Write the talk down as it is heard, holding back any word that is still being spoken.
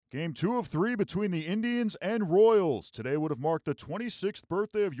Game 2 of 3 between the Indians and Royals. Today would have marked the 26th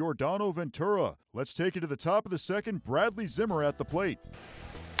birthday of Yordano Ventura. Let's take it to the top of the second. Bradley Zimmer at the plate.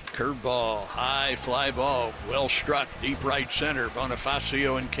 Curveball, high fly ball, well struck, deep right center.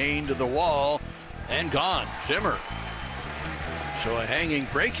 Bonifacio and Cain to the wall, and gone. Zimmer. So a hanging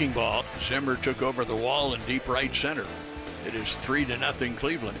breaking ball. Zimmer took over the wall in deep right center. It is 3-0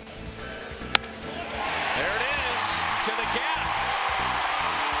 Cleveland. There it is, to the gap.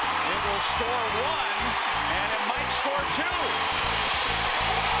 It will score one, and it might score two.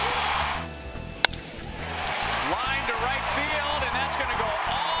 Line to right field, and that's going to go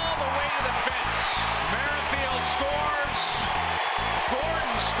all the way to the fence. Merrifield scores.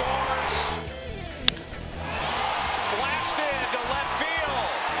 Gordon scores. Flashed into left field.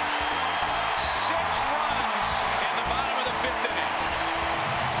 6 runs in the bottom of the 5th inning.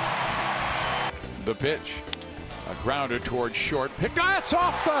 The pitch. A grounder towards short. That's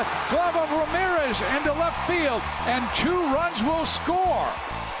off the glove of Ramirez into left field, and 2 runs will score.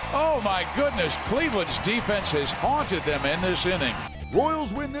 Oh my goodness, Cleveland's defense has haunted them in this inning.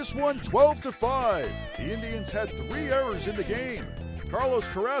 Royals win this one 12-5. The Indians had 3 errors in the game. Carlos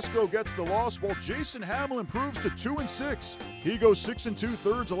Carrasco gets the loss while Jason Hammel improves to 2-6. He goes 6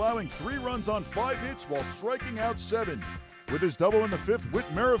 2/3, allowing 3 runs on 5 hits while striking out 7. With his double in the 5th,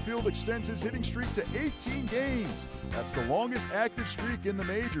 Whit Merrifield extends his hitting streak to 18 games. That's the longest active streak in the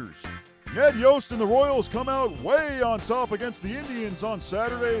majors. Ned Yost and the Royals come out way on top against the Indians on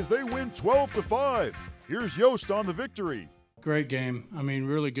Saturday as they win 12-5. Here's Yost on the victory. Great game. I mean,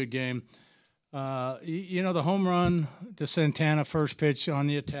 really good game. The home run to Santana, first pitch on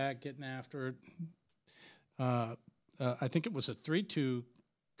the attack, getting after it. I think it was a 3-2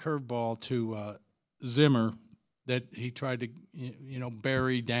 curveball to Zimmer that he tried to,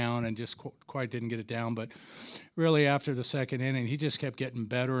 bury down and just quite didn't get it down. But really, after the second inning, he just kept getting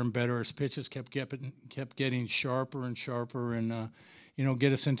better and better. His pitches kept getting sharper and sharper, and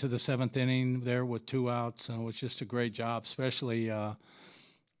get us into the 7th inning there with 2 outs. So it's just a great job, especially.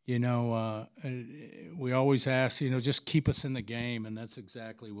 We always ask, just keep us in the game, and that's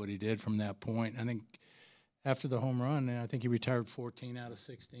exactly what he did from that point. I think after the home run, I think he retired 14 out of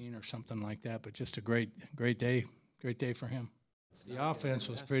 16 or something like that, but just a great day for him. The offense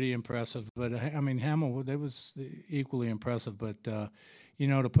was pretty impressive, but, Hammel, that was equally impressive. But, to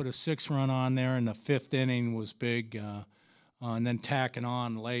put a 6-run on there in the 5th inning was big, and then tacking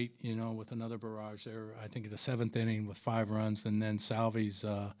on late, with another barrage there, I think the 7th inning with 5 runs, and then Salvi's,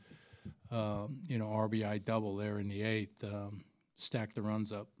 RBI double there in the 8th, stacked the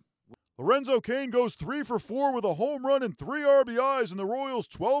runs up. Lorenzo Cain goes 3 for 4 with a home run and 3 RBIs in the Royals'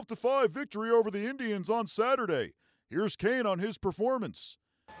 12-5 victory over the Indians on Saturday. Here's Cain on his performance.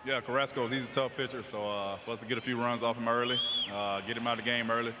 Yeah, Carrasco, he's a tough pitcher, so for us to get a few runs off him early, get him out of the game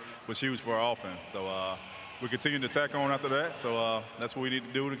early, was huge for our offense. So we continue to tack on after that, so that's what we need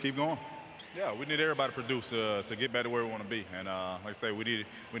to do to keep going. Yeah, we need everybody to produce to get back to where we want to be. And like I say, we need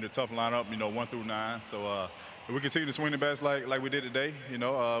a tough lineup, 1 through 9. So if we continue to swing the bats like we did today,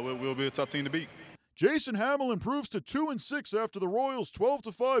 we'll be a tough team to beat. Jason Hammel improves to 2-6 after the Royals'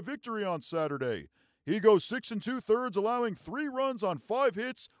 12-5 victory on Saturday. He goes 6 2/3, allowing 3 runs on 5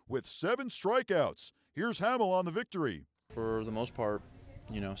 hits with 7 strikeouts. Here's Hammel on the victory. For the most part,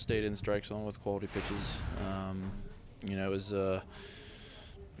 stayed in the strike zone with quality pitches. It was the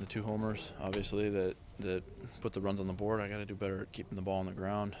 2 homers, obviously, that put the runs on the board. I got to do better at keeping the ball on the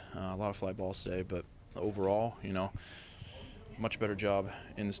ground. A lot of fly balls today, but overall, much better job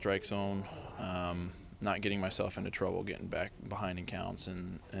in the strike zone, not getting myself into trouble, getting back behind in counts,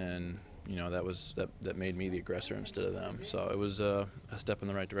 and that made me the aggressor instead of them. So it was a step in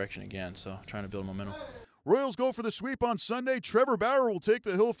the right direction again, so trying to build momentum. Royals go for the sweep on Sunday. Trevor Bauer will take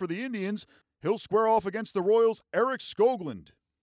the hill for the Indians. He'll square off against the Royals' Eric Skoglund.